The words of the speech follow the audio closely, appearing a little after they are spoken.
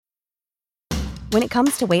When it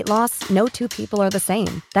comes to weight loss, no two people are the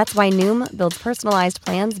same. That's why Noom builds personalized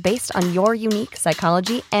plans based on your unique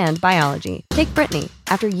psychology and biology. Take Brittany.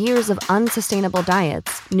 After years of unsustainable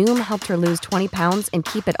diets, Noom helped her lose 20 pounds and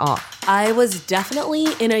keep it off. I was definitely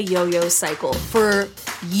in a yo-yo cycle for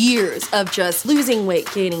years of just losing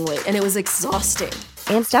weight, gaining weight, and it was exhausting.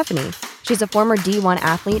 And Stephanie. She's a former D1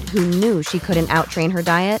 athlete who knew she couldn't out-train her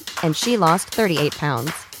diet, and she lost 38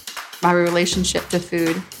 pounds. My relationship to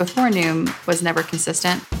food before Noom was never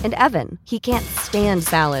consistent. And Evan, he can't stand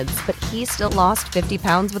salads, but he still lost 50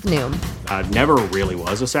 pounds with Noom. I never really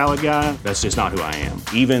was a salad guy. That's just not who I am.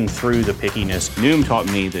 Even through the pickiness, Noom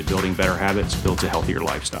taught me that building better habits builds a healthier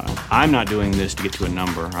lifestyle. I'm not doing this to get to a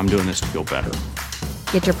number. I'm doing this to feel better.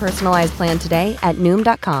 Get your personalized plan today at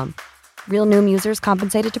Noom.com. Real Noom users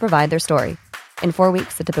compensated to provide their story. In 4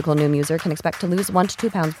 weeks, the typical Noom user can expect to lose 1 to 2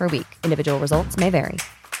 pounds per week. Individual results may vary.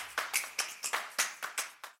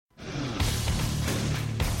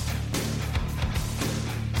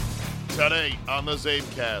 Today on the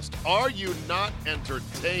Zabecast, are you not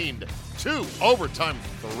entertained? 2 overtime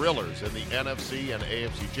thrillers in the NFC and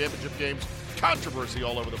AFC championship games. Controversy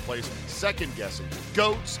all over the place. Second guessing.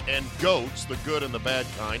 Goats and goats, the good and the bad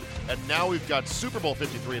kind. And now we've got Super Bowl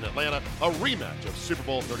 53 in Atlanta, a rematch of Super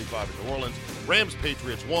Bowl 35 in New Orleans.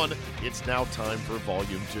 Rams-Patriots won. It's now time for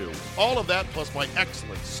Volume 2. All of that plus my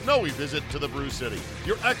excellent snowy visit to the Brew City.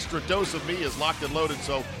 Your extra dose of me is locked and loaded,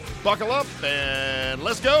 so buckle up and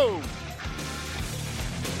let's go!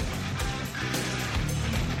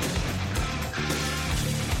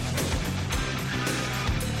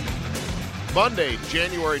 Monday,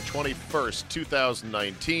 January 21st,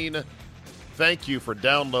 2019. Thank you for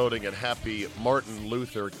downloading and happy Martin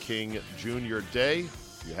Luther King Jr. Day.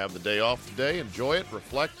 If you have the day off today, enjoy it,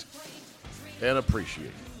 reflect, and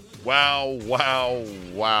appreciate. Wow, wow,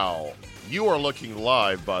 wow. You are looking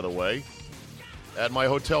live, by the way, at my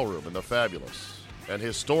hotel room in the fabulous and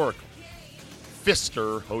historic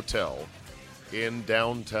Pfister Hotel in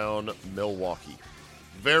downtown Milwaukee.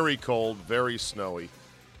 Very cold, very snowy.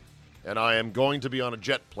 And I am going to be on a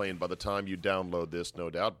jet plane by the time you download this, no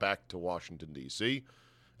doubt, back to Washington, D.C.,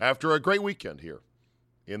 after a great weekend here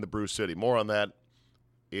in the Brew City. More on that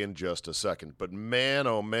in just a second. But man,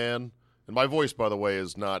 oh man, and my voice, by the way,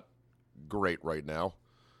 is not great right now.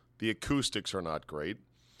 The acoustics are not great.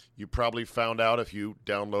 You probably found out if you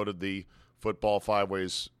downloaded the Football Five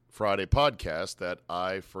Ways Friday podcast that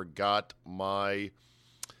I forgot my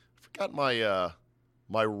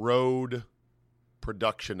Rode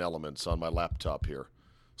production elements on my laptop here.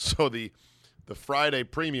 So the Friday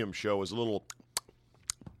premium show was a little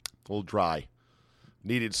dry.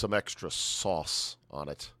 Needed some extra sauce on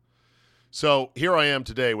it. So here I am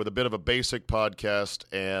today with a bit of a basic podcast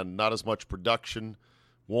and not as much production.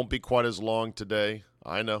 Won't be quite as long today.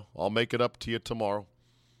 I know. I'll make it up to you tomorrow.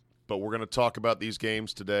 But we're going to talk about these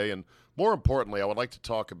games today. And more importantly, I would like to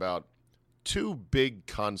talk about 2 big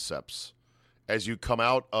concepts as you come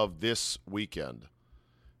out of this weekend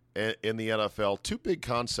in the NFL. 2 big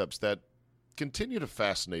concepts that continue to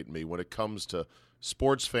fascinate me when it comes to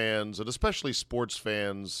sports fans, and especially sports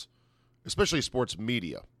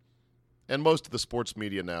media. And most of the sports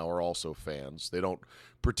media now are also fans. They don't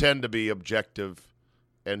pretend to be objective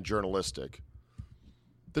and journalistic.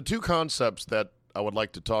 The 2 concepts that I would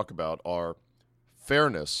like to talk about are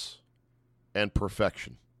fairness and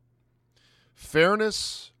perfection.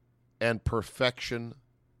 Fairness and perfection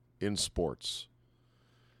in sports.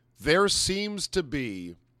 There seems to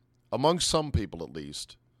be, among some people at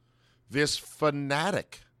least, this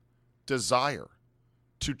fanatic desire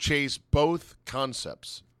to chase both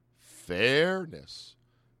concepts, fairness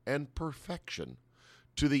and perfection,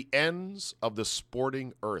 to the ends of the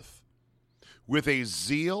sporting earth, with a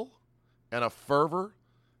zeal and a fervor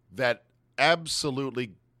that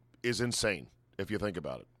absolutely is insane, if you think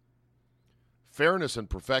about it. Fairness and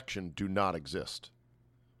perfection do not exist.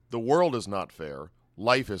 The world is not fair.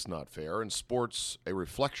 Life is not fair, and sports, a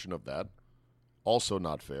reflection of that, also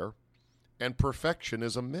not fair. And perfection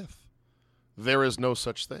is a myth. There is no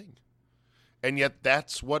such thing. And yet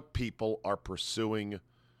that's what people are pursuing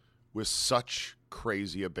with such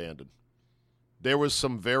crazy abandon. There was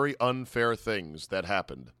some very unfair things that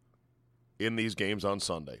happened in these games on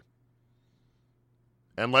Sunday.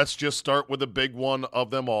 And let's just start with the big one of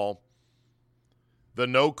them all. The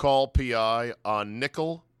no-call PI on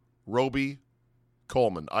Nickel Roby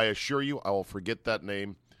Coleman. I assure you I will forget that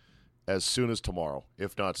name as soon as tomorrow,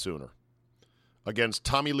 if not sooner. Against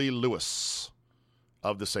Tommy Lee Lewis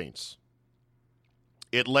of the Saints.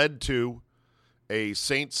 It led to a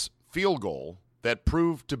Saints field goal that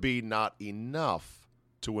proved to be not enough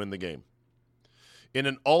to win the game. In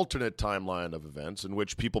an alternate timeline of events in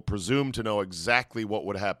which people presume to know exactly what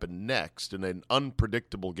would happen next in an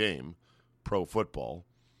unpredictable game, pro football,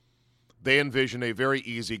 they envision a very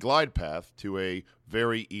easy glide path to a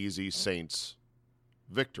very easy Saints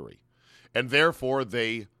victory. And therefore,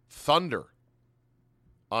 they thunder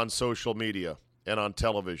on social media and on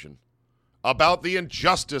television about the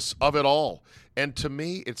injustice of it all. And to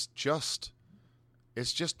me, it's just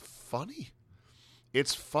funny.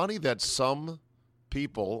 It's funny that some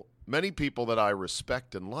people, many people that I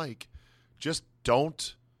respect and like, just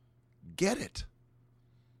don't get it.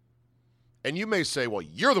 And you may say, well,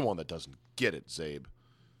 you're the one that doesn't get it, Zabe.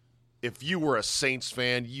 If you were a Saints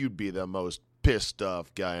fan, you'd be the most pissed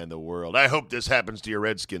off guy in the world. I hope this happens to your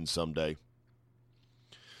Redskins someday.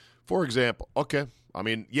 For example, okay, I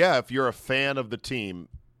mean, yeah, if you're a fan of the team,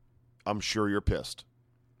 I'm sure you're pissed.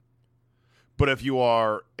 But if you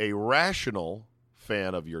are a rational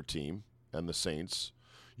fan of your team and the Saints,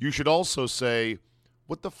 you should also say,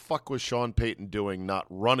 what the fuck was Sean Payton doing not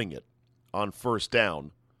running it on first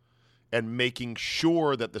down and making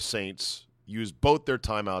sure that the Saints use both their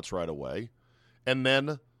timeouts right away and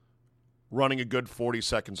then running a good 40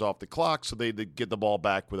 seconds off the clock so they get the ball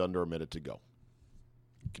back with under a minute to go?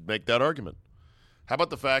 You could make that argument. How about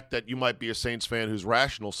the fact that you might be a Saints fan who's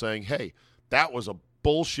rational saying, hey, that was a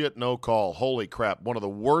bullshit no call. Holy crap, one of the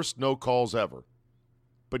worst no calls ever.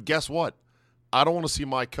 But guess what? I don't want to see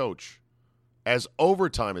my coach, as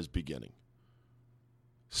overtime is beginning,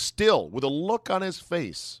 still with a look on his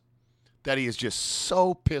face that he is just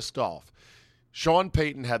so pissed off. Sean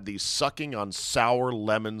Payton had the sucking on sour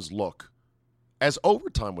lemons look as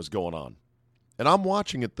overtime was going on. And I'm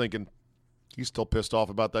watching it thinking, he's still pissed off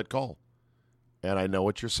about that call. And I know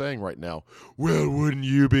what you're saying right now. Well, wouldn't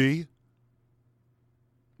you be?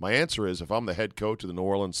 My answer is, if I'm the head coach of the New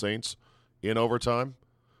Orleans Saints in overtime,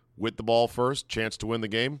 with the ball first, chance to win the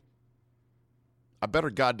game, I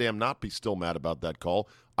better goddamn not be still mad about that call.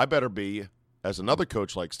 I better be, as another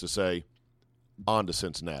coach likes to say, on to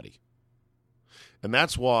Cincinnati. And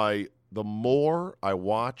that's why the more I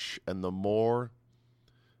watch and the more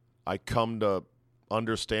I come to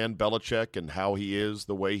understand Belichick and how he is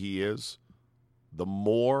the way he is, the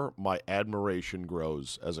more my admiration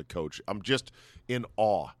grows as a coach. I'm just in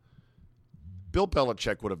awe. Bill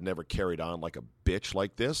Belichick would have never carried on like a bitch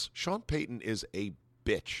like this. Sean Payton is a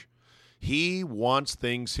bitch. He wants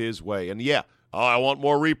things his way. And yeah, I want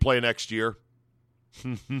more replay next year.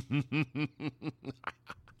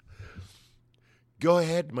 Go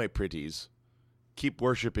ahead, my pretties. Keep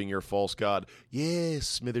worshiping your false god. Yes,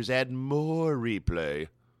 Smithers, add more replay.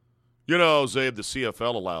 You know, Zabe, the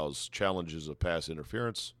CFL allows challenges of pass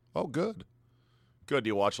interference. Oh, good. Good. Do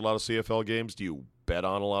you watch a lot of CFL games? Do you bet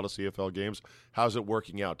on a lot of CFL games? How's it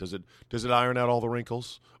working out? Does it iron out all the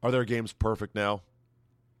wrinkles? Are their games perfect now?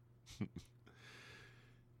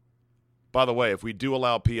 By the way, if we do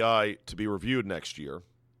allow PI to be reviewed next year,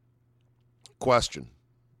 question,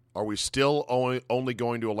 are we still only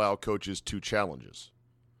going to allow coaches 2 challenges?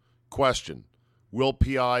 Question, will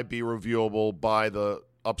PI be reviewable by the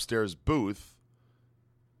upstairs booth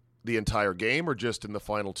the entire game or just in the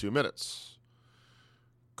final 2 minutes?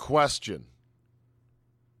 Question,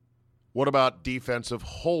 what about defensive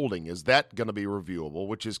holding? Is that going to be reviewable,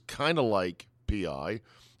 which is kind of like PI?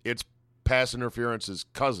 It's pass interference's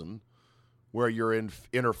cousin, where you're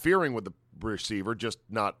interfering with the receiver, just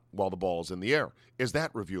not while the ball is in the air. Is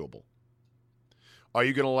that reviewable? Are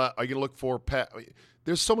you going to look for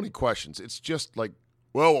there's so many questions. It's just like,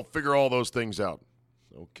 well, we'll figure all those things out.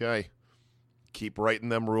 Okay. Keep writing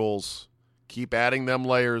them rules. Keep adding them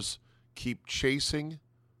layers. Keep chasing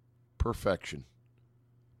perfection.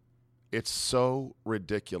 It's so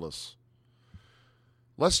ridiculous.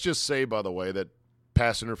 Let's just say, by the way, that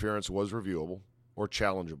pass interference was reviewable or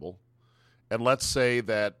challengeable. And let's say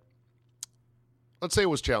it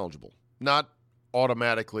was challengeable, not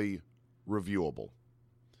automatically reviewable.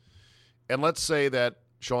 And let's say that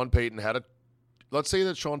Sean Payton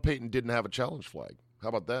didn't have a challenge flag. How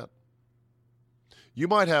about that? You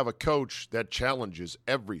might have a coach that challenges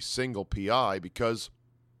every single PI because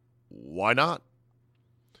why not?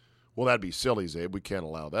 Well, that'd be silly, Zabe. We can't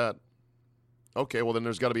allow that. Okay, well then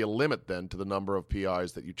there's got to be a limit then to the number of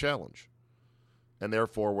PIs that you challenge. And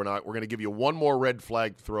therefore, we're going to give you 1 more red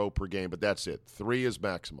flag throw per game, but that's it. 3 is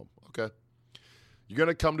maximum. Okay. You're going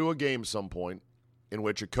to come to a game some point in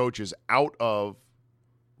which a coach is out of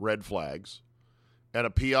red flags and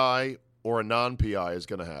a PI or a non-PI is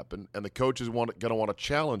going to happen, and the coach is going to want to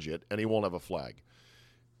challenge it, and he won't have a flag.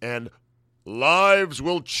 And lives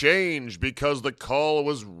will change because the call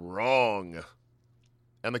was wrong.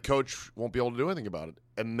 and the coach won't be able to do anything about it.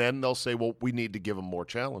 And then they'll say, well, we need to give them more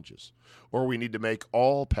challenges, or we need to make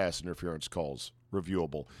all pass interference calls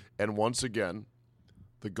reviewable. And once again,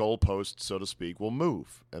 the goalpost, so to speak, will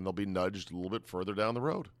move, and they'll be nudged a little bit further down the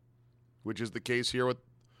road, which is the case here with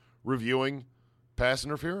reviewing pass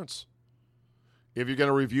interference. If you're going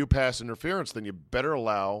to review pass interference, then you better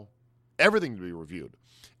allow everything to be reviewed.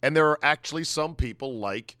 And there are actually some people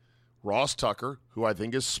like Ross Tucker, who I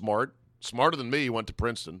think is smarter than me, went to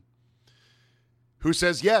Princeton, who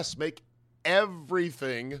says, yes, make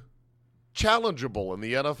everything challengeable in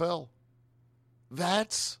the NFL.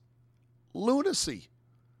 That's lunacy.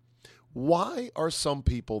 Why are some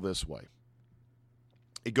people this way?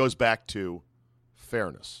 It goes back to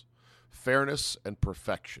fairness and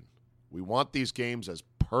perfection. We want these games as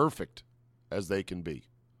perfect as they can be,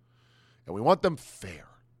 and we want them fair.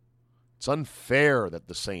 It's unfair that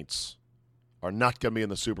the Saints are not going to be in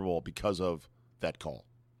the Super Bowl because of that call.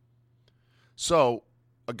 So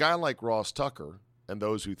a guy like Ross Tucker and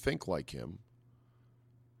those who think like him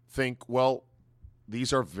think, well,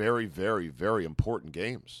 these are very, very, very important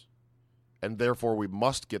games, and therefore we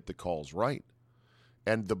must get the calls right.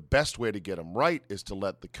 And the best way to get them right is to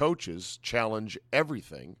let the coaches challenge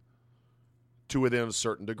everything to within a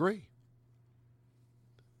certain degree,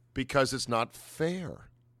 because it's not fair.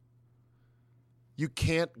 You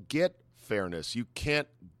can't get fairness. You can't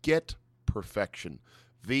get perfection.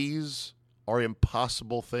 These are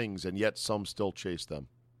impossible things, and yet some still chase them.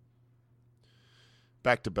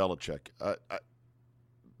 Back to Belichick.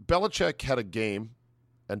 Belichick had a game,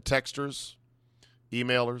 and texters,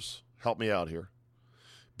 emailers, help me out here.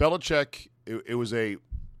 Belichick, it was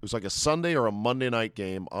like a Sunday or a Monday night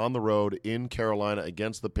game on the road in Carolina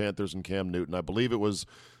against the Panthers and Cam Newton. I believe it was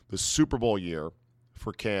the Super Bowl year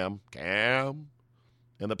for Cam and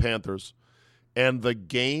the Panthers. And the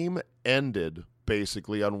game ended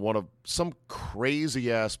basically on some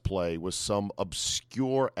crazy-ass play with some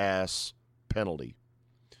obscure-ass penalty.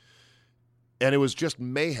 And it was just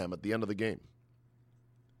mayhem at the end of the game.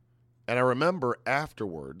 And I remember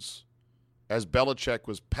afterwards, as Belichick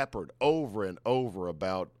was peppered over and over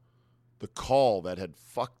about the call that had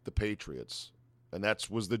fucked the Patriots, and that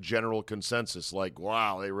was the general consensus, like,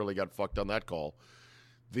 wow, they really got fucked on that call.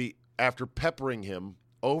 After peppering him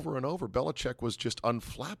over and over, Belichick was just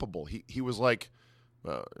unflappable. He was like,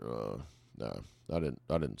 no, I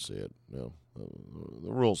didn't see it. No,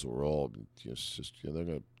 the rules were all just they're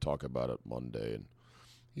going to talk about it Monday, and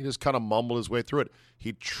he just kind of mumbled his way through it.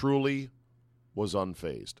 He truly was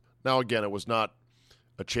unfazed. Now, again, it was not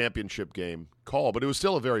a championship game call, but it was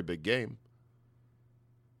still a very big game.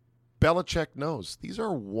 Belichick knows these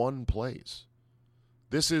are one plays.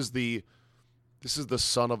 This is the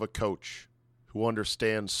son of a coach who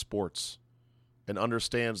understands sports and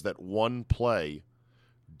understands that one play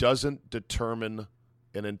doesn't determine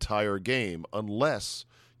an entire game unless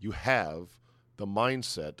you have the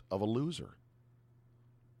mindset of a loser.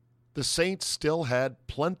 The Saints still had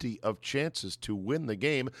plenty of chances to win the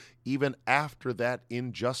game even after that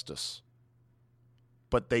injustice.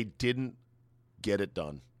 But they didn't get it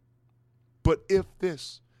done. But if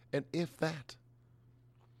this and if that.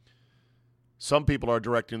 Some people are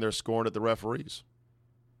directing their scorn at the referees.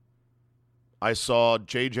 I saw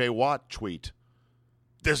J.J. Watt tweet,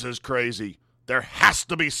 "This is crazy. There has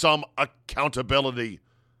to be some accountability.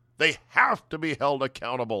 They have to be held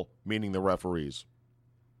accountable," meaning the referees.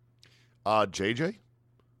 JJ,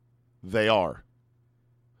 they are.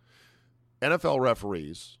 NFL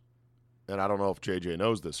referees, and I don't know if JJ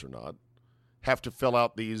knows this or not, have to fill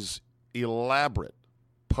out these elaborate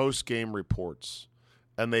post-game reports,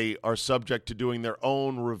 and they are subject to doing their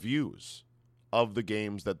own reviews of the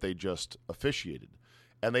games that they just officiated.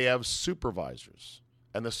 And they have supervisors,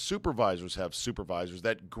 and the supervisors have supervisors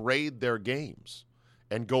that grade their games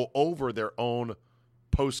and go over their own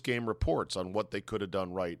post-game reports on what they could have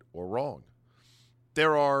done right or wrong.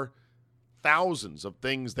 There are thousands of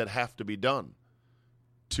things that have to be done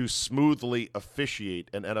to smoothly officiate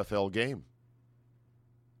an NFL game.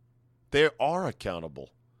 They are accountable.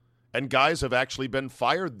 And guys have actually been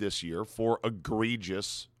fired this year for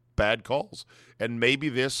egregious bad calls. And maybe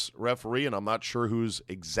this referee, and I'm not sure whose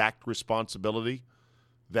exact responsibility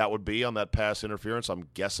that would be on that pass interference, I'm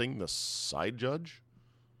guessing the side judge.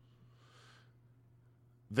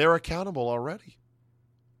 They're accountable already.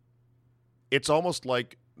 It's almost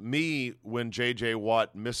like me when J.J.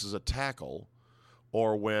 Watt misses a tackle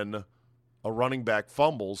or when a running back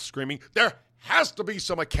fumbles screaming, there has to be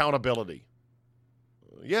some accountability.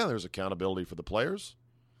 Yeah, there's accountability for the players.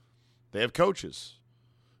 They have coaches,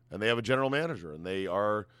 and they have a general manager, and they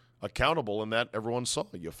are accountable in that everyone saw.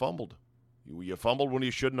 You fumbled. You fumbled when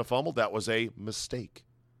you shouldn't have fumbled. That was a mistake.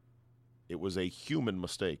 It was a human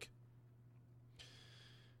mistake.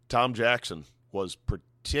 Tom Jackson was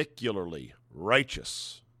particularly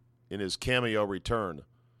righteous in his cameo return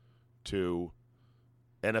to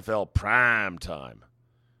NFL prime time,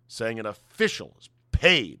 saying an official is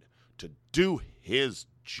paid to do his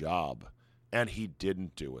job, and he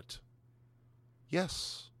didn't do it.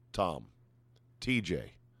 Yes, Tom,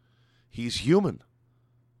 TJ, he's human.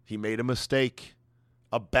 He made a mistake,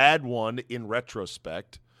 a bad one in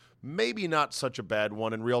retrospect, maybe not such a bad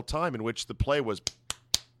one in real time, in which the play was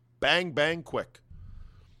bang, bang, quick.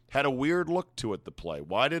 Had a weird look to it, the play.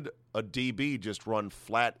 Why did a DB just run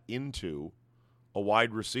flat into a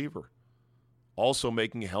wide receiver? Also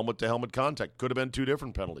making helmet-to-helmet contact. Could have been two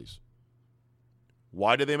different penalties.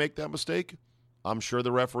 Why did they make that mistake? I'm sure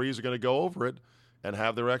the referees are going to go over it and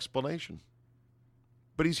have their explanation.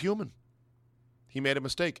 But he's human. He made a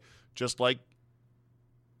mistake. Just like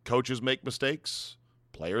coaches make mistakes,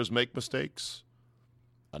 players make mistakes,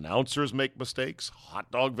 announcers make mistakes,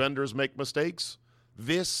 hot dog vendors make mistakes.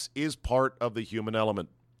 This is part of the human element.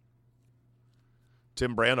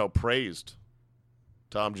 Tim Brando praised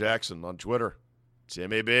Tom Jackson on Twitter.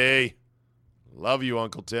 Timmy B, love you,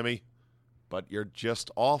 Uncle Timmy, but you're just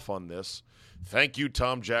off on this. Thank you,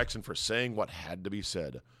 Tom Jackson, for saying what had to be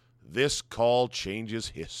said. This call changes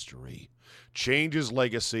history, changes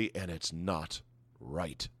legacy, and it's not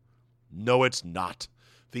right. No, it's not.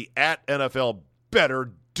 The @NFL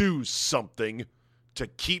better do something to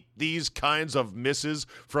keep these kinds of misses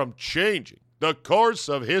from changing the course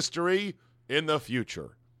of history in the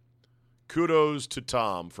future. Kudos to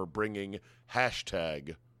Tom for bringing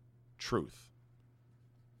 #truth.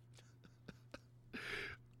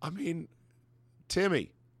 I mean,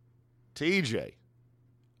 Timmy, TJ,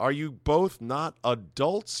 are you both not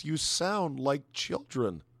adults? You sound like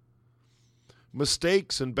children.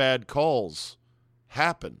 Mistakes and bad calls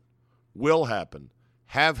happen, will happen,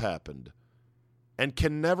 have happened, and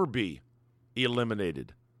can never be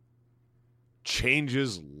eliminated.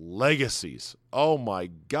 Changes legacies. Oh my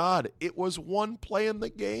God, it was one play in the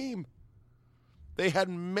game. They had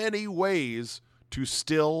many ways to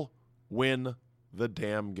still win the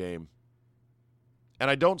damn game. And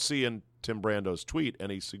I don't see in Tim Brando's tweet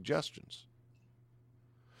any suggestions.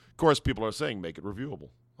 Of course, people are saying make it reviewable.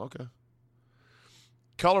 Okay.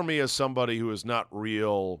 Color me as somebody who is not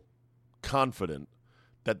real confident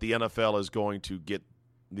that the NFL is going to get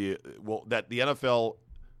that the NFL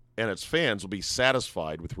and its fans will be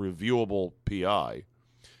satisfied with reviewable PI,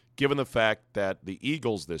 given the fact that the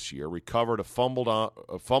Eagles this year recovered a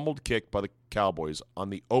fumbled kick by the Cowboys on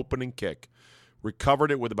the opening kick,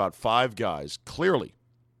 recovered it with about 5 guys, clearly,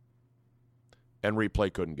 and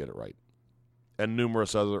replay couldn't get it right. And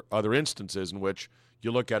numerous other instances in which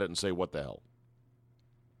you look at it and say, what the hell?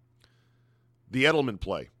 The Edelman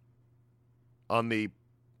play on the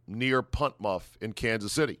near punt muff in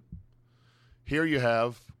Kansas City. Here you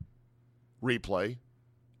have replay,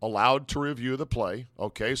 allowed to review the play.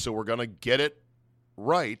 Okay, so we're going to get it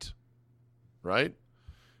right?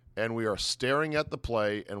 And we are staring at the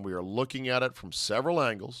play, and we are looking at it from several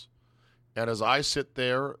angles. And as I sit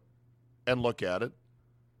there and look at it,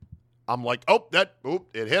 I'm like, it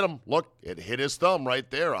hit him. Look, it hit his thumb right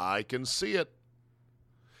there. I can see it.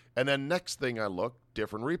 And then next thing I look,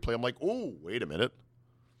 different replay. I'm like, oh, wait a minute.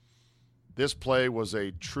 This play was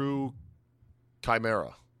a true chimera.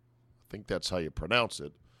 I think that's how you pronounce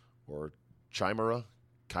it. Or chimera.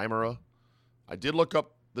 I did look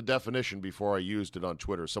up the definition before I used it on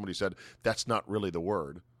Twitter. Somebody said that's not really the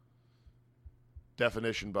word.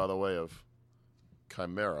 Definition, by the way, of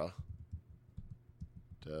chimera.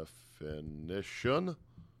 Definition.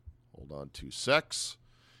 Hold on 2 secs.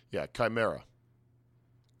 Yeah, chimera.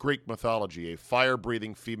 Greek mythology, a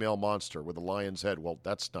fire-breathing female monster with a lion's head. Well,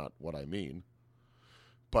 that's not what I mean.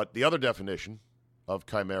 But the other definition of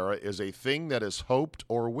chimera is a thing that is hoped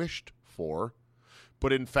or wished for,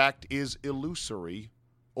 but in fact is illusory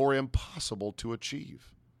or impossible to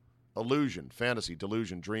achieve. Illusion, fantasy,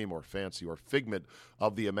 delusion, dream, or fancy, or figment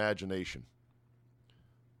of the imagination.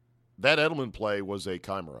 That Edelman play was a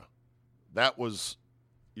chimera. That was,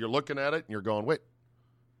 you're looking at it and you're going, wait,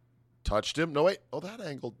 touched him? No, wait. Oh, that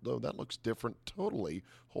angle, no, that looks different totally.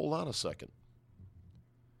 Hold on a second.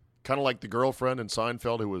 Kind of like the girlfriend in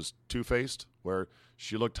Seinfeld who was two-faced, where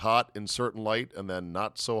she looked hot in certain light and then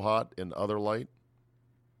not so hot in other light.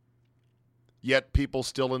 Yet people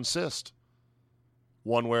still insist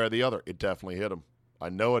one way or the other. It definitely hit him. I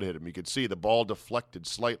know it hit him. You could see the ball deflected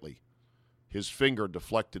slightly. His finger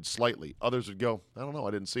deflected slightly. Others would go, I don't know,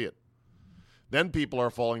 I didn't see it. Then people are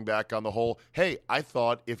falling back on the whole, hey, I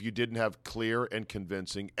thought if you didn't have clear and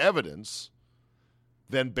convincing evidence,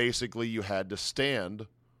 then basically you had to stand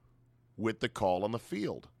with the call on the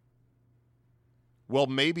field. Well,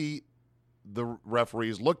 maybe the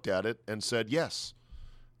referees looked at it and said, yes,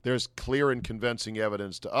 there's clear and convincing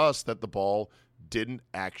evidence to us that the ball didn't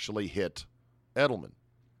actually hit Edelman.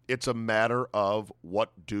 It's a matter of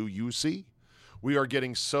what do you see? We are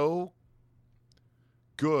getting so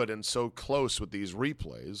good and so close with these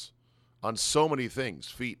replays on so many things: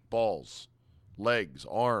 feet, balls, legs,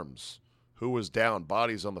 arms, who was down,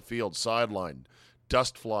 bodies on the field, sideline,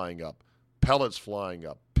 dust flying up, pellets flying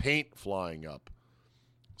up, paint flying up,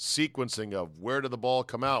 sequencing of where did the ball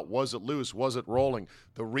come out, was it loose, was it rolling,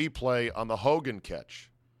 the replay on the Hogan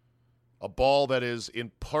catch, a ball that is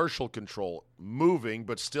in partial control, moving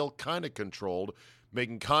but still kind of controlled,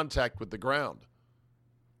 making contact with the ground.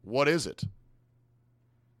 What is it?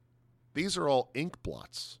 These are all ink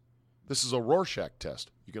blots. This is a Rorschach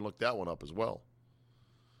test. You can look that one up as well,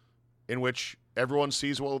 in which everyone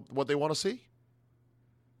sees what they want to see.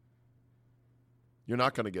 You're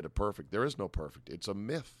not going to get it perfect. There is no perfect. It's a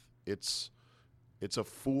myth. It's a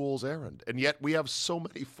fool's errand. And yet we have so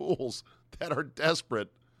many fools that are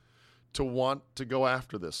desperate to want to go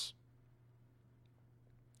after this.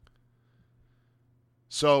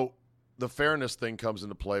 So the fairness thing comes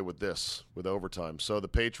into play with this, with overtime. So the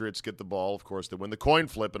Patriots get the ball. Of course, they win the coin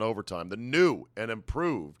flip in overtime. The new and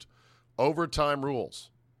improved overtime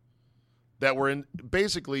rules that were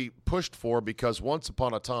basically pushed for because once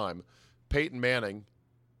upon a time, Peyton Manning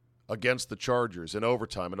against the Chargers in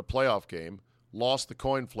overtime in a playoff game lost the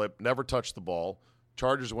coin flip, never touched the ball.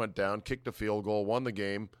 Chargers went down, kicked a field goal, won the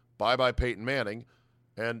game. Bye-bye Peyton Manning.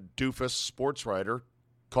 And doofus sports writer,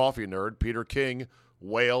 coffee nerd, Peter King,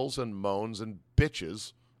 wails and moans and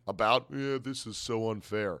bitches about, this is so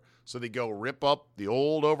unfair. So they go rip up the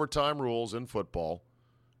old overtime rules in football,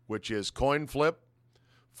 which is coin flip,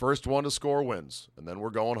 first one to score wins, and then we're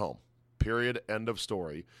going home. Period, end of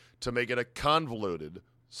story, to make it a convoluted,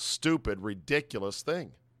 stupid, ridiculous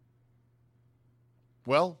thing.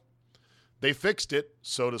 Well, they fixed it,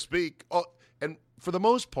 so to speak. Oh, and for the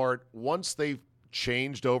most part, once they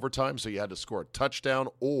changed overtime, so you had to score a touchdown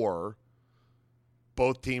or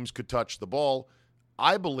both teams could touch the ball,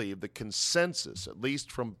 I believe the consensus, at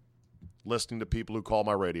least from listening to people who call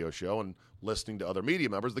my radio show and listening to other media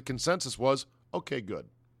members, the consensus was, okay, good.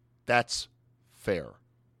 That's fair.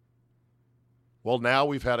 Well, now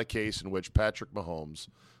we've had a case in which Patrick Mahomes,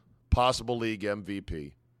 possible league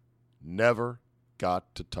MVP, never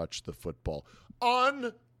got to touch the football.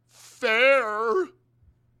 Unfair!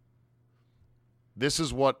 This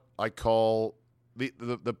is what I call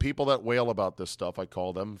the people that wail about this stuff, I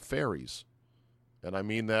call them fairies. And I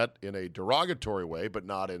mean that in a derogatory way, but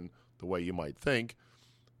not in the way you might think.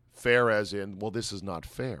 Fair as in, well, this is not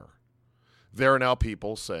fair. There are now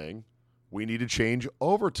people saying we need to change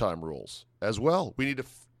overtime rules as well. We need to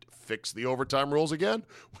fix the overtime rules again.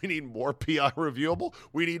 We need more PI reviewable.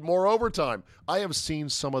 We need more overtime. I have seen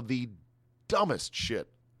some of the dumbest shit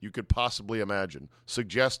you could possibly imagine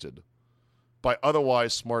suggested by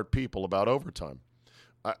otherwise smart people about overtime.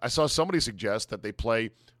 I saw somebody suggest that they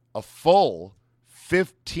play a full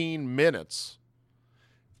 15 minutes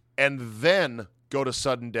and then go to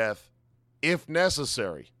sudden death if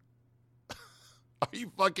necessary. Are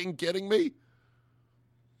you fucking kidding me?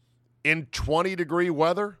 In 20-degree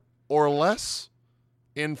weather or less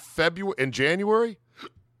in January?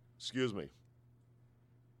 Excuse me.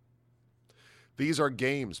 These are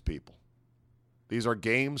games, people. These are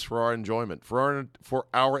games for our enjoyment, for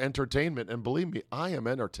our entertainment. And believe me, I am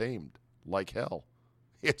entertained like hell.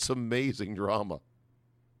 It's amazing drama.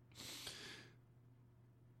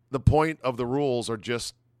 The point of the rules are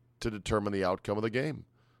just to determine the outcome of the game.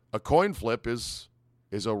 A coin flip is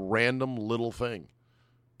a random little thing.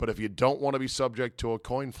 But if you don't want to be subject to a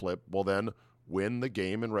coin flip, well then win the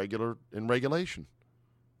game in regulation.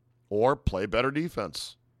 Or play better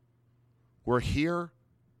defense. We're here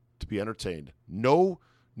to be entertained. No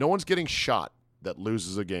one's getting shot that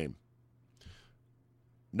loses a game.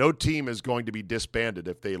 No team is going to be disbanded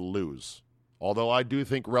if they lose. Although I do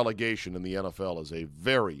think relegation in the NFL is a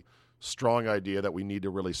very strong idea that we need to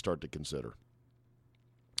really start to consider.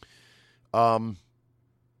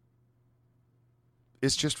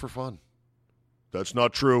 It's just for fun. That's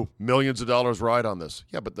not true. Millions of dollars ride on this.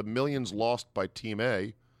 Yeah, but the millions lost by Team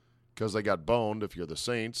A, because they got boned if you're the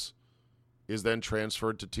Saints, is then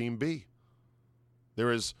transferred to Team B.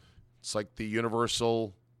 It's like the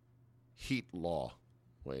universal heat law.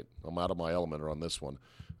 Wait, I'm out of my element on this one.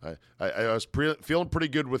 I was feeling pretty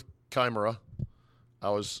good with Chimera. I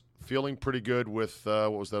was feeling pretty good with,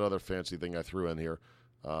 what was that other fancy thing I threw in here?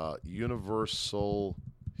 Universal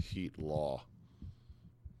heat law.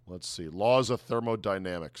 Let's see. Laws of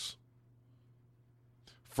thermodynamics.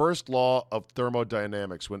 First law of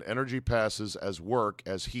thermodynamics. When energy passes as work,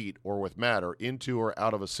 as heat, or with matter into or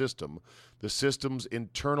out of a system, the system's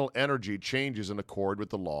internal energy changes in accord with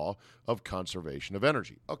the law of conservation of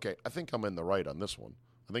energy. Okay, I think I'm in the right on this one.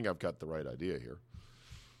 I think I've got the right idea here.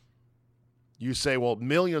 You say, well,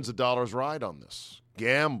 millions of dollars ride on this.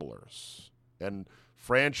 Gamblers and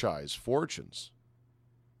franchise fortunes.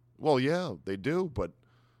 Well, yeah, they do, but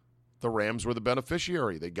the Rams were the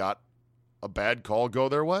beneficiary. They got a bad call go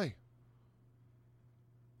their way.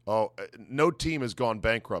 Oh, no team has gone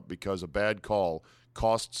bankrupt because a bad call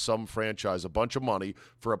cost some franchise a bunch of money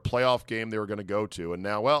for a playoff game they were going to go to. And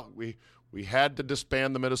now, well, we had to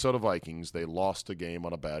disband the Minnesota Vikings. They lost a game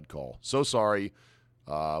on a bad call. So sorry.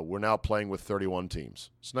 We're now playing with 31 teams.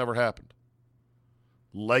 It's never happened.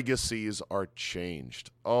 Legacies are changed.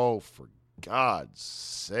 Oh, for God's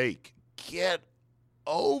sake, get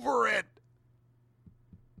over it.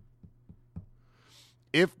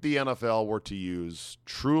 If the NFL were to use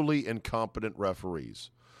truly incompetent referees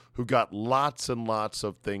who got lots and lots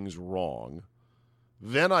of things wrong,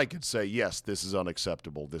 then I could say, yes, this is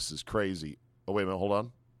unacceptable. This is crazy. Oh, wait a minute. Hold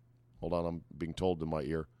on. Hold on. I'm being told in my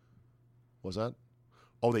ear. What's that?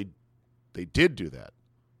 Oh, they did do that.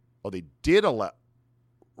 Oh, they did allow.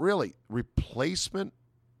 Really? Replacement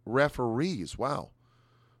referees. Wow.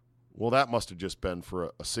 Well, that must have just been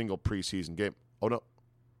for a single preseason game. Oh, no.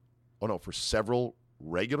 Oh, no. For several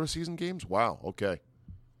regular season games? Wow, okay.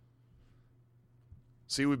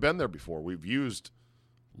 See, we've been there before. We've used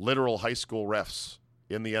literal high school refs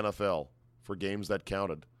in the NFL for games that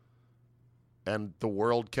counted. And the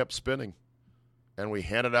world kept spinning. And we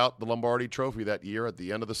handed out the Lombardi Trophy that year at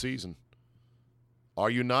the end of the season. Are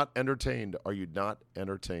you not entertained? Are you not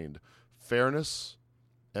entertained? Fairness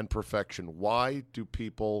and perfection. Why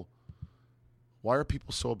are people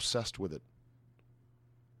so obsessed with it?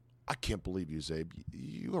 I can't believe you, Zabe.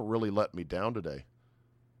 You are really letting me down today.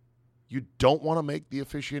 You don't want to make the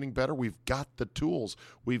officiating better? We've got the tools.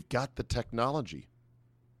 We've got the technology.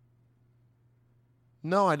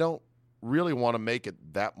 No, I don't really want to make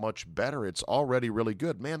it that much better. It's already really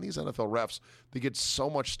good. Man, these NFL refs, they get so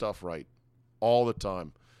much stuff right all the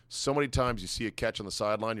time. So many times you see a catch on the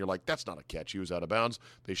sideline, you're like, that's not a catch. He was out of bounds.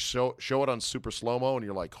 They show it on super slow-mo, and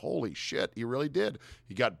you're like, holy shit, he really did.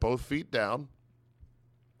 He got both feet down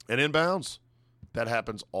and in bounds. That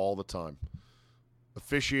happens all the time.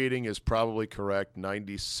 Officiating is probably correct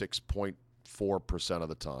 96.4% of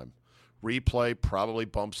the time. Replay probably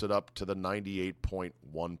bumps it up to the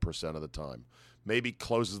 98.1% of the time. Maybe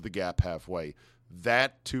closes the gap halfway.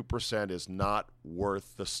 That 2% is not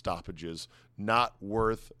worth the stoppages, not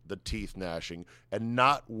worth the teeth gnashing, and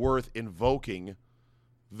not worth invoking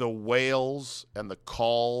the wails and the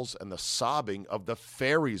calls and the sobbing of the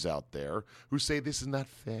fairies out there who say this is not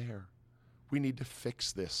fair. We need to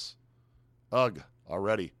fix this. Ugh,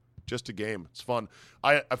 already. Just a game. It's fun.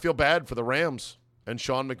 I feel bad for the Rams and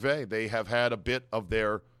Sean McVay. They have had a bit of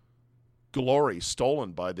their glory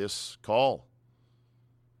stolen by this call.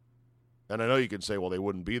 And I know you can say, well, they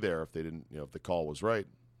wouldn't be there if they didn't, if the call was right.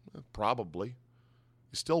 Probably.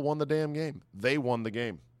 They still won the damn game. They won the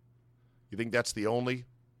game. You think that's the only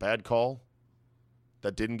bad call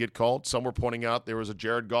that didn't get called? Some were pointing out there was a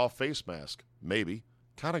Jared Goff face mask. Maybe.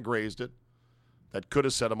 Kind of grazed it. That could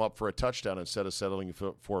have set him up for a touchdown instead of settling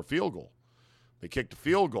for a field goal. They kicked a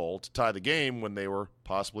field goal to tie the game when they were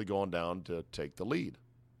possibly going down to take the lead.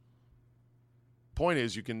 Point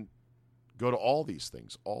is, you can go to all these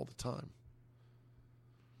things all the time.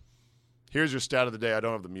 Here's your stat of the day. I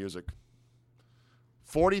don't have the music.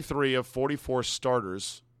 43 of 44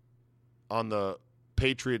 starters on the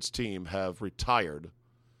Patriots team have retired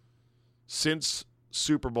since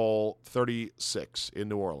Super Bowl 36 in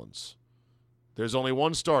New Orleans. There's only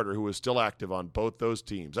one starter who is still active on both those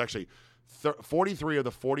teams. Actually, 43 of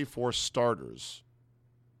the 44 starters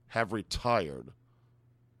have retired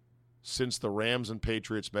since the Rams and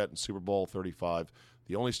Patriots met in Super Bowl 35.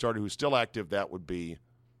 The only starter who's still active, that would be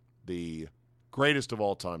the greatest of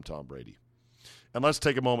all time, Tom Brady. And let's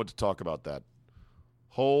take a moment to talk about that.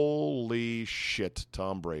 Holy shit,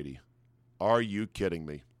 Tom Brady. Are you kidding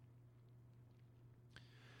me?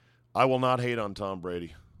 I will not hate on Tom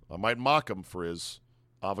Brady. I might mock him for his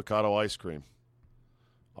avocado ice cream.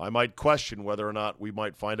 I might question whether or not we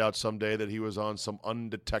might find out someday that he was on some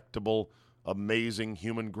undetectable, amazing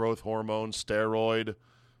human growth hormone, steroid,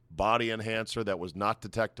 body enhancer that was not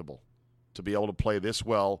detectable to be able to play this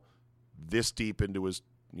well, this deep into his,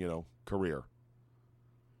 career.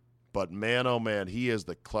 But man, oh man, he is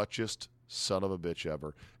the clutchest son of a bitch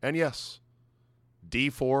ever. And yes, D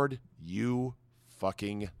Ford, you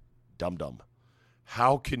fucking dum-dum.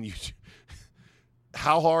 How can you...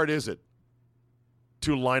 How hard is it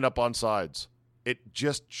to line up on sides? It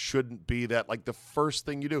just shouldn't be that. Like the first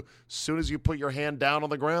thing you do, as soon as you put your hand down on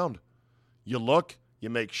the ground, you look, you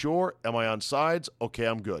make sure, am I on sides? Okay,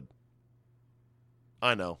 I'm good.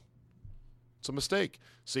 I know. It's a mistake.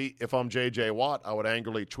 See, if I'm J.J. Watt, I would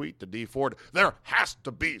angrily tweet to D Ford, there has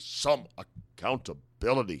to be some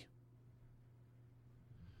accountability.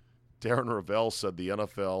 Darren Ravel said the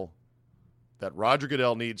NFL that Roger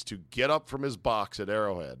Goodell needs to get up from his box at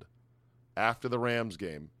Arrowhead after the Rams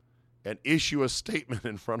game and issue a statement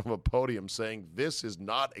in front of a podium saying this is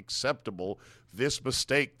not acceptable, this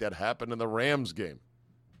mistake that happened in the Rams game.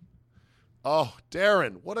 Oh,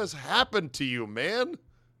 Darren, what has happened to you, man?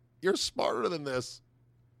 You're smarter than this.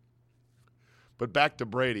 But back to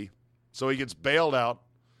Brady. So he gets bailed out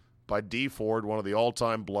by D Ford, one of the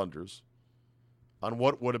all-time blunders, on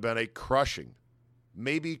what would have been a crushing,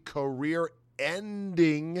 maybe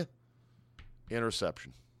career-ending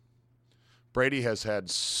interception. Brady has had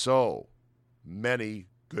so many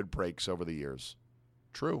good breaks over the years.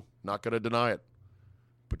 True, not going to deny it.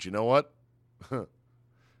 But you know what?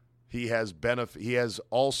 He's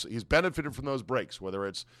benefited from those breaks, whether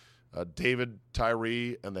it's David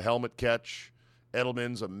Tyree and the helmet catch,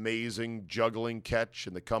 Edelman's amazing juggling catch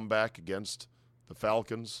in the comeback against the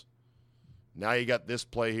Falcons. Now you got this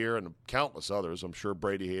play here and countless others. I'm sure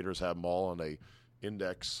Brady haters have them all on a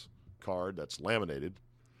index card that's laminated.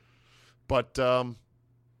 But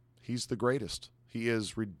he's the greatest. He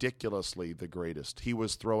is ridiculously the greatest. He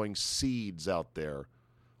was throwing seeds out there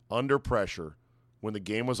under pressure when the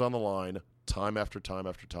game was on the line, time after time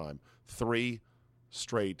after time. 3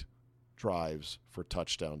 straight drives for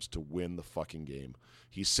touchdowns to win the fucking game.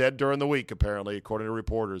 He said during the week, apparently, according to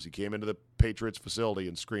reporters, he came into the Patriots facility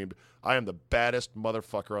and screamed, I am the baddest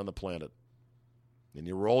motherfucker on the planet. And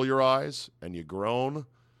you roll your eyes and you groan,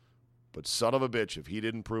 but son of a bitch if he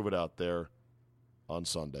didn't prove it out there on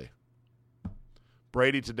Sunday.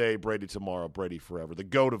 Brady today, Brady tomorrow, Brady forever. The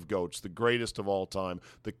GOAT of GOATs, the greatest of all time,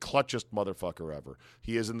 the clutchest motherfucker ever.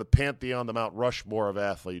 He is in the pantheon, the Mount Rushmore of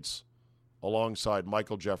athletes, alongside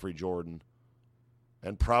Michael Jeffrey Jordan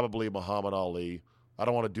and probably Muhammad Ali. I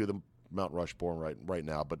don't want to do the Mount Rushmore right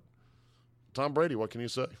now, but Tom Brady, what can you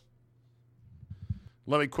say?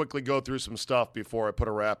 Let me quickly go through some stuff before I put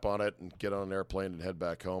a wrap on it and get on an airplane and head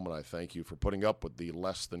back home. And I thank you for putting up with the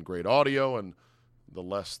less than great audio and the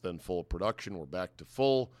less than full production. We're back to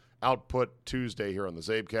full output Tuesday here on the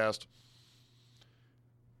Zabecast.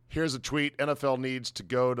 Here's a tweet. NFL needs to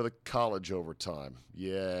go to the college overtime.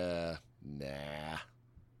 Yeah, nah,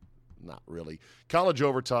 not really. College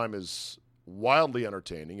overtime is wildly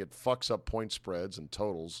entertaining. It fucks up point spreads and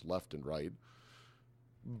totals left and right.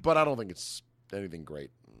 But I don't think it's anything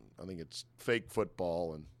great. I think it's fake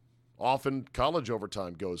football, and often college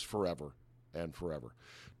overtime goes forever and forever.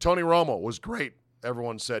 Tony Romo was great.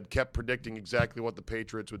 Everyone said, kept predicting exactly what the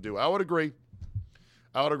Patriots would do. I would agree.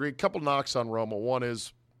 A couple knocks on Romo. One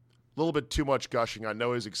is a little bit too much gushing. I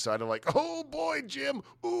know he's excited, like, oh boy, Jim,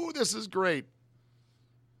 ooh, this is great.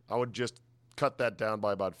 I would just cut that down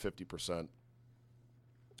by about 50%.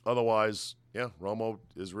 Otherwise, yeah, Romo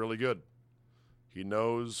is really good. He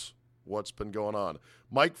knows what's been going on.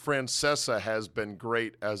 Mike Francesa has been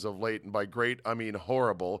great as of late, and by great, I mean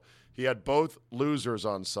horrible. He had both losers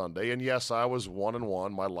on Sunday, and yes, I was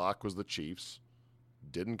 1-1. My lock was the Chiefs.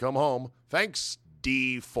 Didn't come home. Thanks,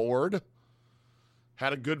 D. Ford.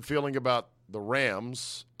 Had a good feeling about the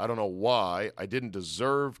Rams. I don't know why. I didn't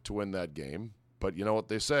deserve to win that game, but you know what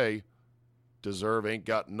they say, deserve ain't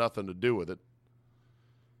got nothing to do with it.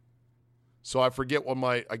 So I forget what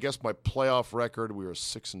my playoff record, we were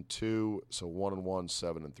 6-2, so 1-1,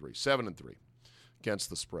 7-3. 7-3 against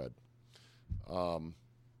the spread.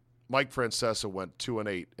 Mike Francesa went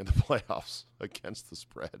 2-8 in the playoffs against the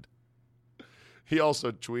spread. He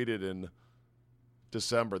also tweeted in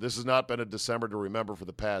December, this has not been a December to remember for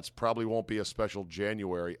the Pats. Probably won't be a special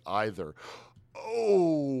January either.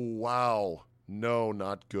 Oh, wow. No,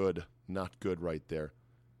 not good. Not good right there.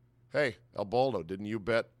 Hey, El Baldo, didn't you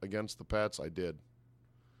bet against the Pats? I did.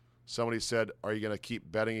 Somebody said, are you going to keep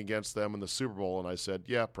betting against them in the Super Bowl? And I said,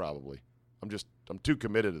 yeah, probably. I'm too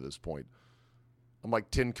committed at this point. I'm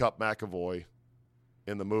like Tin Cup McAvoy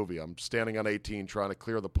in the movie. I'm standing on 18 trying to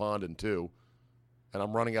clear the pond in 2, and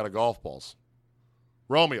I'm running out of golf balls.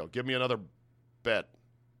 Romeo, give me another bet.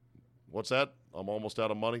 What's that? I'm almost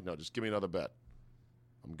out of money? No, just give me another bet.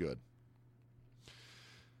 I'm good.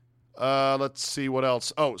 Let's see what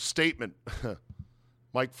else. Oh, statement.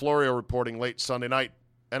 Mike Florio reporting late Sunday night,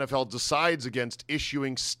 NFL decides against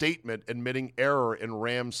issuing statement admitting error in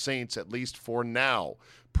Rams Saints, at least for now.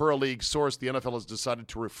 Per a league source, the NFL has decided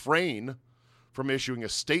to refrain from issuing a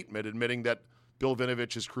statement admitting that Bill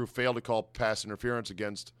Vinovich's crew failed to call pass interference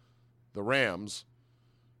against the Rams.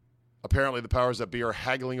 Apparently, the powers that be are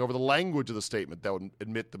haggling over the language of the statement that would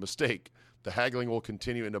admit the mistake. The haggling will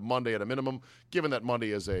continue into Monday at a minimum. Given that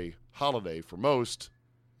Monday is a holiday for most,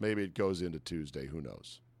 maybe it goes into Tuesday. Who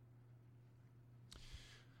knows?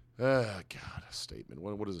 God, a statement.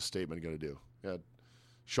 What is a statement going to do? Yeah,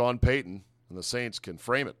 Sean Payton and the Saints can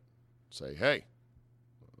frame it. Say, hey,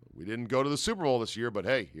 we didn't go to the Super Bowl this year, but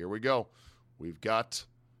hey, here we go. We've got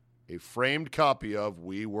a framed copy of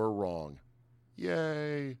We Were Wrong.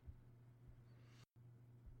 Yay.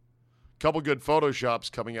 Couple good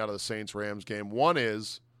Photoshops coming out of the Saints-Rams game. One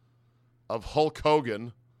is of Hulk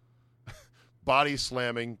Hogan body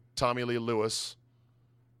slamming Tommy Lee Lewis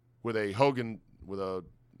with a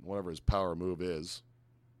whatever his power move is.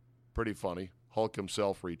 Pretty funny. Hulk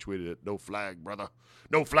himself retweeted it. No flag, brother.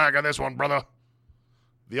 No flag on this one, brother.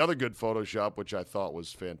 The other good Photoshop, which I thought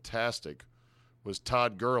was fantastic, was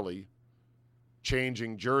Todd Gurley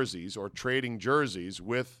changing jerseys or trading jerseys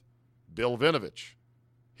with Bill Vinovich.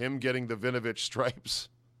 Him getting the Vinovich stripes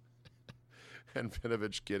and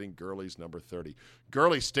Vinovich getting Gurley's number 30.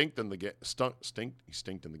 Gurley stinked in the game. He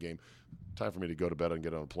stinked in the game. Time for me to go to bed and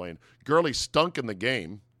get on a plane. Gurley stunk in the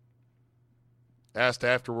game. Asked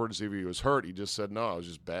afterwards if he was hurt. He just said, no, I was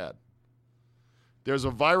just bad. There's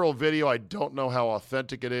a viral video, I don't know how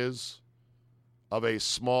authentic it is, of a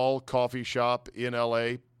small coffee shop in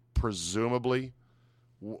L.A., presumably,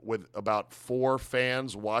 with about 4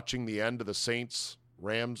 fans watching the end of the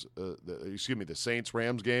Saints-Rams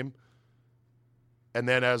game. And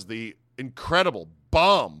then as the incredible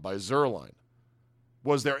bomb by Zuerlein,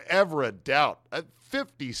 was there ever a doubt? At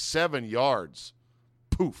 57 yards,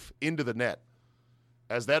 poof, into the net.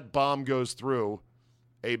 As that bomb goes through,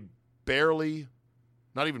 a barely,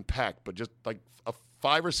 not even packed, but just like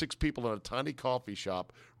 5 or 6 people in a tiny coffee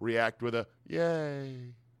shop react with a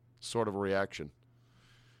yay sort of a reaction.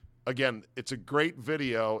 Again, it's a great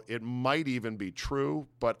video. It might even be true,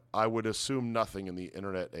 but I would assume nothing in the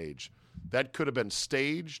internet age. That could have been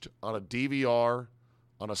staged on a DVR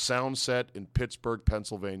on a sound set in Pittsburgh,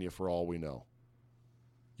 Pennsylvania, for all we know.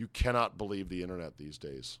 You cannot believe the internet these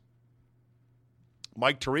days.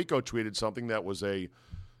 Mike Tirico tweeted something that was at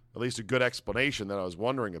least a good explanation that I was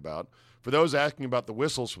wondering about. For those asking about the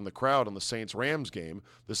whistles from the crowd on the Saints-Rams game,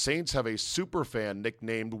 the Saints have a superfan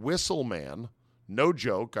nicknamed Whistleman. No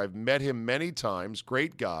joke. I've met him many times.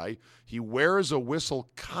 Great guy. He wears a whistle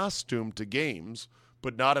costume to games,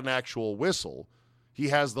 but not an actual whistle. He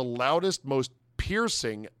has the loudest, most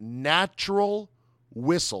piercing, natural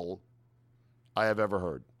whistle I have ever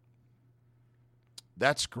heard.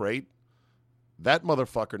 That's great. That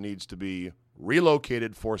motherfucker needs to be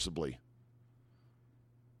relocated forcibly.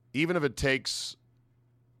 Even if it takes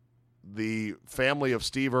the family of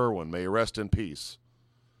Steve Irwin, may he rest in peace,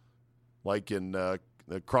 like in The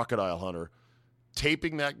Crocodile Hunter,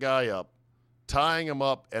 taping that guy up, tying him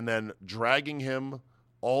up, and then dragging him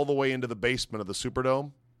all the way into the basement of the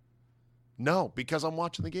Superdome? No, because I'm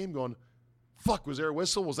watching the game going, fuck, was there a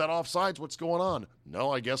whistle? Was that offsides? What's going on?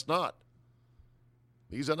 No, I guess not.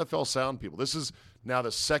 These NFL sound people. This is now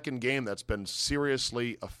the second game that's been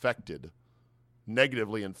seriously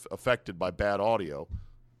negatively affected by bad audio.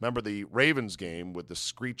 Remember the Ravens game with the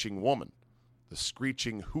screeching woman, the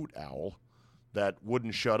screeching hoot owl that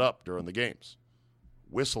wouldn't shut up during the games.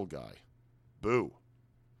 Whistle guy. Boo.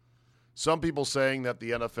 Some people saying that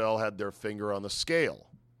the NFL had their finger on the scale,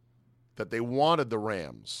 that they wanted the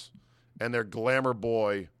Rams and their glamour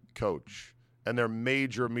boy coach and their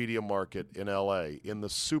major media market in L.A. in the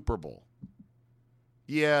Super Bowl.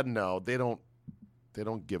 Yeah, no, they don't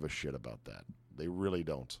give a shit about that. They really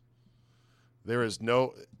don't.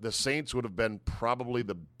 The Saints would have been probably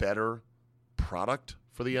the better product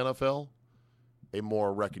for the NFL, a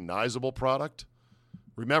more recognizable product.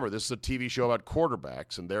 Remember, this is a TV show about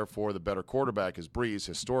quarterbacks, and therefore the better quarterback is Breeze,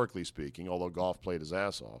 historically speaking, although Goff played his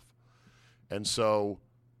ass off. And so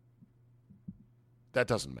that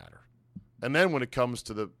doesn't matter. And then when it comes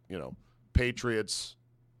to the, Patriots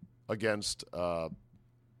against the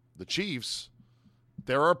Chiefs,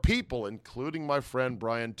 there are people, including my friend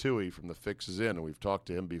Brian Toohey from The Fix Is In, and we've talked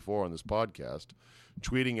to him before on this podcast,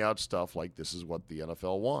 tweeting out stuff like this is what the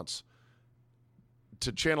NFL wants.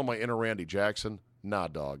 To channel my inner Randy Jackson, nah,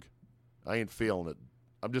 dog. I ain't feeling it.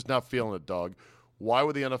 I'm just not feeling it, dog. Why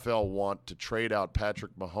would the NFL want to trade out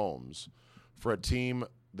Patrick Mahomes for a team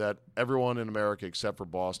that everyone in America except for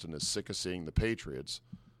Boston is sick of seeing the Patriots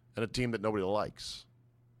and a team that nobody likes.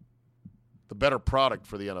 The better product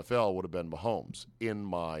for the NFL would have been Mahomes, in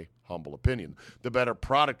my humble opinion. The better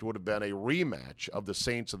product would have been a rematch of the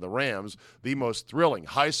Saints and the Rams, the most thrilling,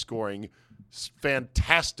 high-scoring,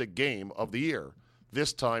 fantastic game of the year.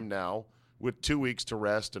 This time now with 2 weeks to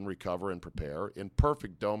rest and recover and prepare in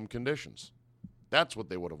perfect dome conditions. That's what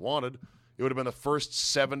they would have wanted. It would have been the first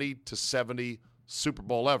 70-70 Super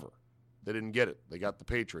Bowl ever. They didn't get it. They got the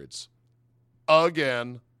Patriots.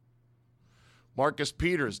 Again. Marcus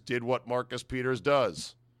Peters did what Marcus Peters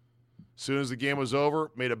does. As soon as the game was over,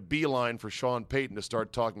 made a beeline for Sean Payton to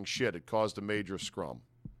start talking shit. It caused a major scrum.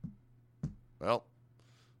 Well,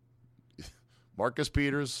 Marcus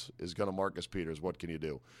Peters is going to Marcus Peters. What can you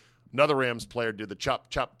do? Another Rams player did the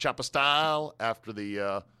choppa style after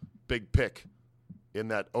the big pick in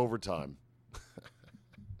that overtime.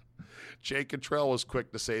 Jay Cottrell was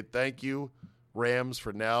quick to say, thank you, Rams,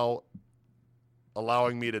 for now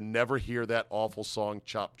allowing me to never hear that awful song,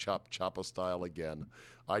 choppa style again.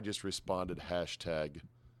 I just responded,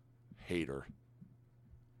 #hater.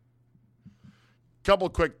 Couple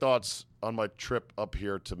quick thoughts on my trip up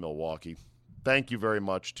here to Milwaukee. Thank you very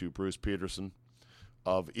much to Bruce Peterson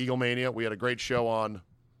of Eaglemania. We had a great show on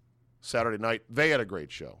Saturday night. They had a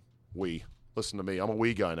great show. Listen to me. I'm a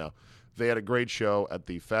we guy now. They had a great show at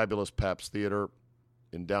the fabulous Pabst Theater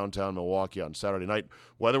in downtown Milwaukee on Saturday night.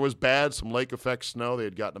 Weather was bad, some lake effect snow. They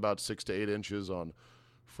had gotten about 6 to 8 inches on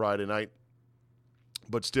Friday night.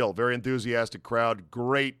 But still, very enthusiastic crowd,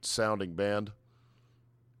 great sounding band.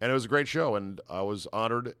 And it was a great show, and I was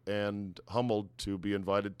honored and humbled to be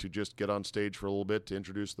invited to just get on stage for a little bit to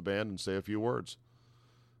introduce the band and say a few words.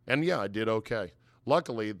 And yeah, I did okay.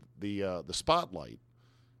 Luckily, the spotlight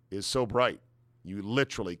is so bright, you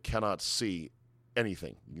literally cannot see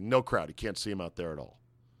anything. No crowd. You can't see them out there at all,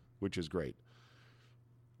 which is great.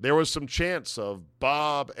 There was some chants of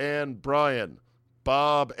Bob and Brian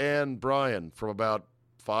from about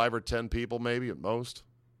 5 or 10 people maybe at most.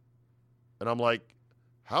 And I'm like,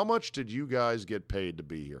 how much did you guys get paid to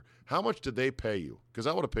be here? How much did they pay you? Because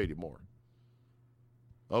I would have paid you more.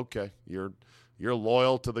 Okay, you're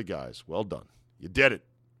loyal to the guys. Well done. You did it.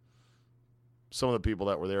 Some of the people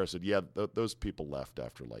that were there said, yeah, those people left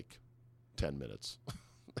after like 10 minutes.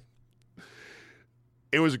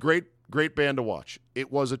 It was a great band to watch.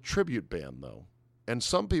 It was a tribute band, though. And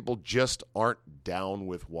some people just aren't down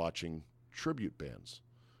with watching tribute bands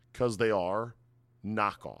because they are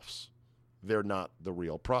knockoffs. They're not the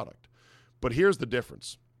real product. But here's the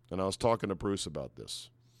difference, and I was talking to Bruce about this.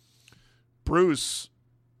 Bruce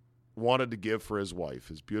wanted to give for his wife,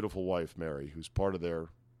 his beautiful wife, Mary, who's part of their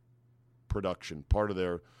production, part of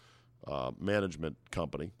their management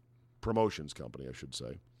company, promotions company, I should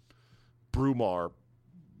say, Brumar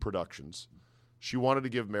Productions. She wanted to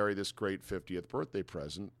give Mary this great 50th birthday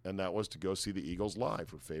present, and that was to go see the Eagles live,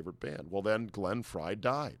 her favorite band. Well, then Glenn Frey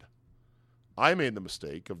died. I made the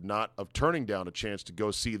mistake of turning down a chance to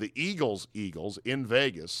go see the Eagles in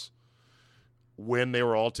Vegas when they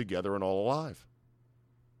were all together and all alive.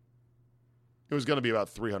 It was going to be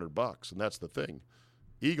about $300, and that's the thing.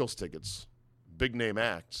 Eagles tickets, big name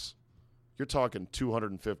acts, you're talking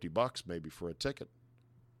 $250 maybe for a ticket,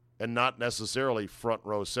 and not necessarily front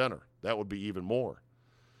row center. That would be even more.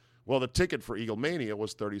 Well, the ticket for Eaglemania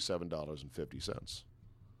was $37.50.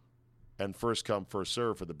 And first come, first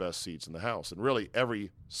serve for the best seats in the house. And really,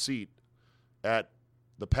 every seat at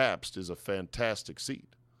the Pabst is a fantastic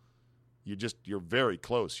seat. You're very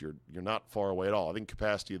close. You're not far away at all. I think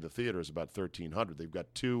capacity of the theater is about 1,300. They've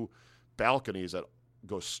got 2 balconies that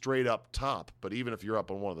go straight up top. But even if you're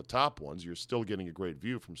up on one of the top ones, you're still getting a great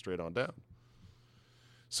view from straight on down.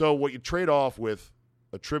 So what you trade off with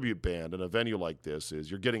a tribute band in a venue like this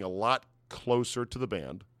is you're getting a lot closer to the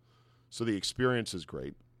band, so the experience is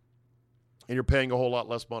great. And you're paying a whole lot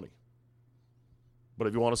less money. But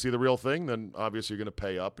if you want to see the real thing, then obviously you're going to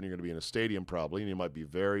pay up, and you're going to be in a stadium probably, and you might be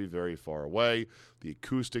very, very far away. The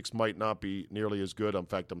acoustics might not be nearly as good. In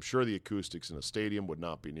fact, I'm sure the acoustics in a stadium would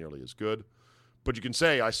not be nearly as good. But you can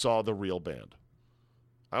say, I saw the real band.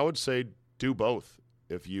 I would say do both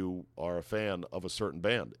if you are a fan of a certain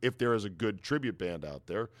band. If there is a good tribute band out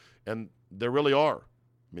there, and there really are.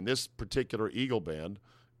 I mean, this particular Eagle band,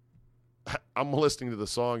 I'm listening to the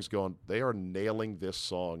songs going, they are nailing this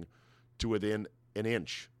song to within an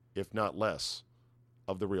inch, if not less,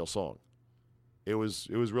 of the real song. It was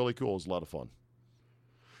really cool. It was a lot of fun.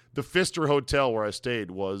 The Pfister Hotel where I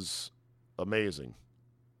stayed was amazing,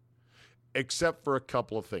 except for a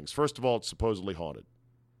couple of things. First of all, it's supposedly haunted.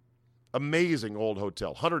 Amazing old hotel,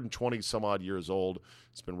 120 some odd years old.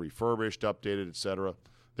 It's been refurbished, updated, etc.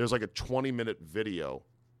 There's like a 20-minute video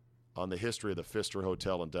on the history of the Pfister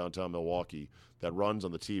Hotel in downtown Milwaukee that runs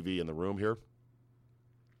on the TV in the room here.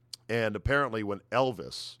 And apparently when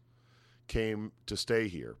Elvis came to stay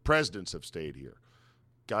here, presidents have stayed here.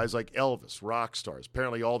 Guys like Elvis, rock stars.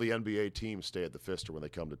 Apparently all the NBA teams stay at the Pfister when they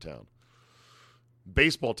come to town.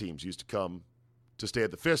 Baseball teams used to come to stay at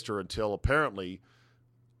the Pfister until apparently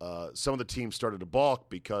some of the teams started to balk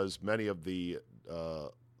because many of the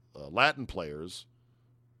Latin players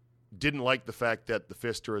didn't like the fact that the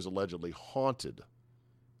Pfister is allegedly haunted.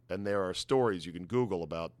 And there are stories you can Google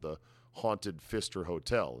about the haunted Pfister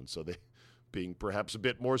Hotel. And so they, being perhaps a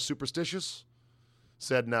bit more superstitious,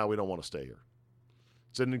 said, no, we don't want to stay here.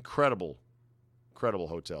 It's an incredible, incredible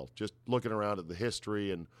hotel. Just looking around at the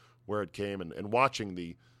history and where it came and watching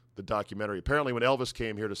the documentary. Apparently when Elvis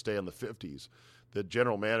came here to stay in the 50s, the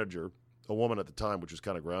general manager, a woman at the time, which was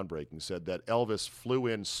kind of groundbreaking, said that Elvis flew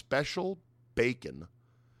in special bacon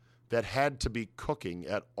that had to be cooking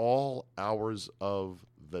at all hours of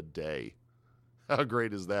the day. How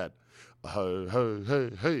great is that?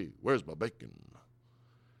 Hey, where's my bacon?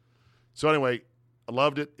 So anyway, I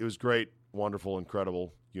loved it. It was great, wonderful,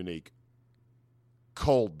 incredible, unique.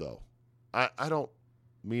 Cold, though. I don't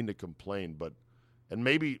mean to complain, but, and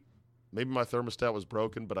maybe my thermostat was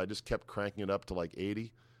broken, but I just kept cranking it up to like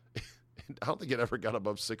 80. I don't think it ever got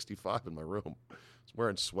above 65 in my room. I was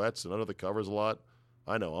wearing sweats and under the covers a lot.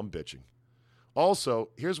 I know, I'm bitching. Also,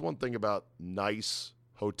 here's one thing about nice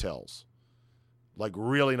hotels, like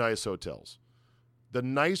really nice hotels. The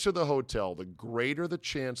nicer the hotel, the greater the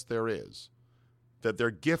chance there is that their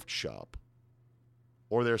gift shop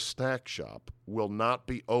or their snack shop will not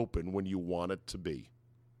be open when you want it to be.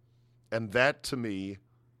 And that, to me,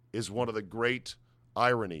 is one of the great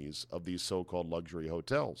ironies of these so-called luxury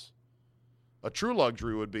hotels. A true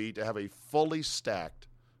luxury would be to have a fully stocked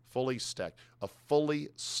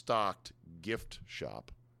gift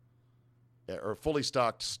shop, or a fully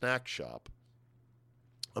stocked snack shop,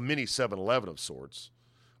 a mini 7-Eleven of sorts,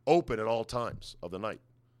 open at all times of the night.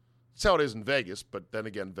 That's how it is in Vegas, but then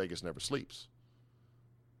again, Vegas never sleeps.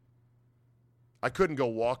 I couldn't go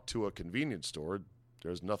walk to a convenience store.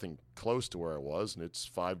 There's nothing close to where I was, and it's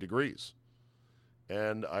 5 degrees.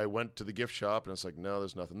 And I went to the gift shop, and it's like, no,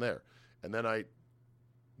 there's nothing there. And then I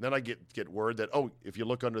get word that, oh, if you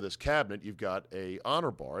look under this cabinet, you've got a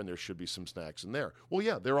Honor Bar, and there should be some snacks in there. Well,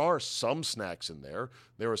 yeah, there are some snacks in there.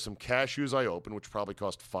 There are some cashews I opened, which probably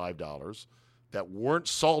cost $5, that weren't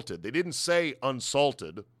salted. They didn't say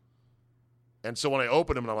unsalted. And so when I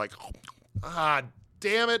opened them, and I'm like,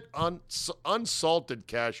 damn it, unsalted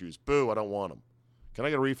cashews. Boo, I don't want them. Can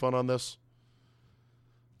I get a refund on this?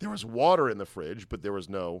 There was water in the fridge, but there was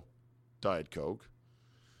no Diet Coke.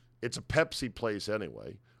 It's a Pepsi place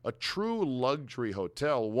anyway. A true luxury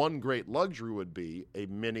hotel, one great luxury would be a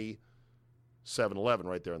mini 7-Eleven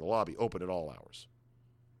right there in the lobby, open at all hours.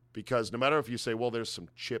 Because no matter if you say, well, there's some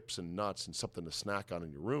chips and nuts and something to snack on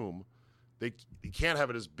in your room, you can't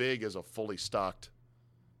have it as big as a fully stocked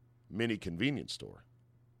mini convenience store.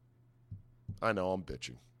 I know, I'm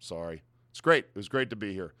bitching. Sorry. It's great. It was great to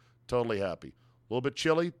be here. Totally happy. A little bit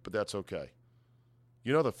chilly, but that's okay.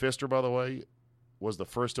 You know, the Pfister, by the way, was the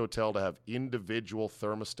first hotel to have individual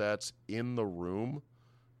thermostats in the room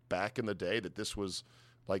back in the day, that this was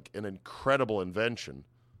like an incredible invention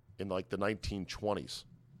in like the 1920s.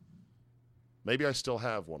 Maybe I still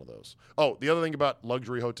have one of those. Oh, the other thing about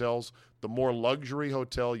luxury hotels, the more luxury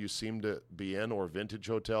hotel you seem to be in, or vintage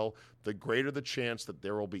hotel, the greater the chance that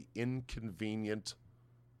there will be inconvenient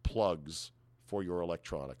plugs for your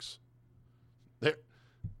electronics.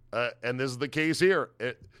 And this is the case here.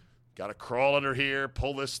 Got to crawl under here,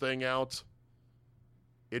 pull this thing out.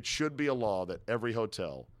 It should be a law that every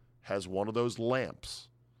hotel has one of those lamps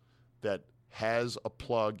that has a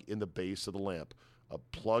plug in the base of the lamp. A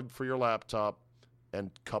plug for your laptop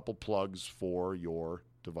and couple plugs for your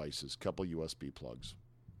devices, couple USB plugs.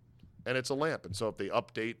 And it's a lamp. And so if they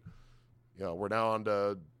update, we're now on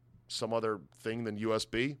to some other thing than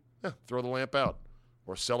USB, throw the lamp out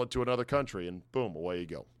or sell it to another country, and boom, away you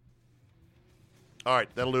go. All right,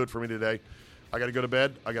 that'll do it for me today. I got to go to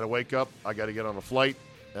bed. I got to wake up. I got to get on a flight,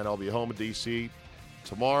 and I'll be home in D.C.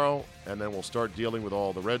 tomorrow, and then we'll start dealing with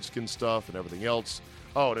all the Redskins stuff and everything else.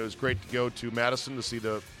 Oh, and it was great to go to Madison to see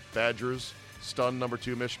the Badgers stun number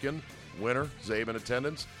 2 Michigan. Winner, Zabe in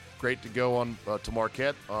attendance. Great to go on to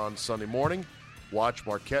Marquette on Sunday morning. Watch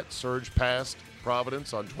Marquette surge past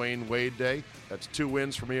Providence on Dwayne Wade Day. That's 2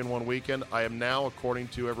 wins for me in one weekend. I am now, according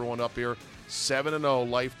to everyone up here, 7-0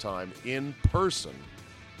 lifetime in person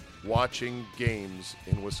watching games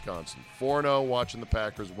in Wisconsin. 4-0 watching the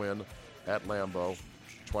Packers win at Lambeau.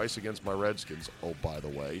 twice against my Redskins, oh, by the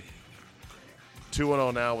way.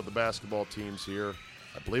 2-0 now with the basketball teams here.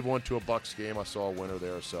 I believe I went to a Bucks game. I saw a winner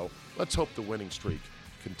there, so let's hope the winning streak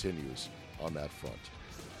continues on that front.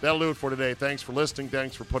 That'll do it for today. Thanks for listening.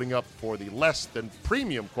 Thanks for putting up for the less than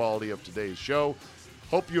premium quality of today's show.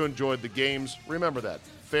 Hope you enjoyed the games. Remember that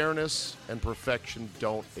fairness and perfection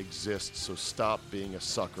don't exist, so stop being a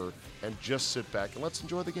sucker and just sit back and let's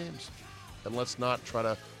enjoy the games. And let's not try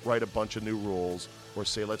to write a bunch of new rules or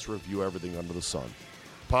say let's review everything under the sun.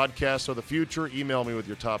 Podcasts are the future. Email me with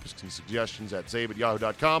your topics and suggestions at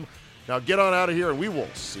zabe@yahoo.com. Now get on out of here, and we will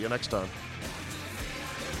see you next time.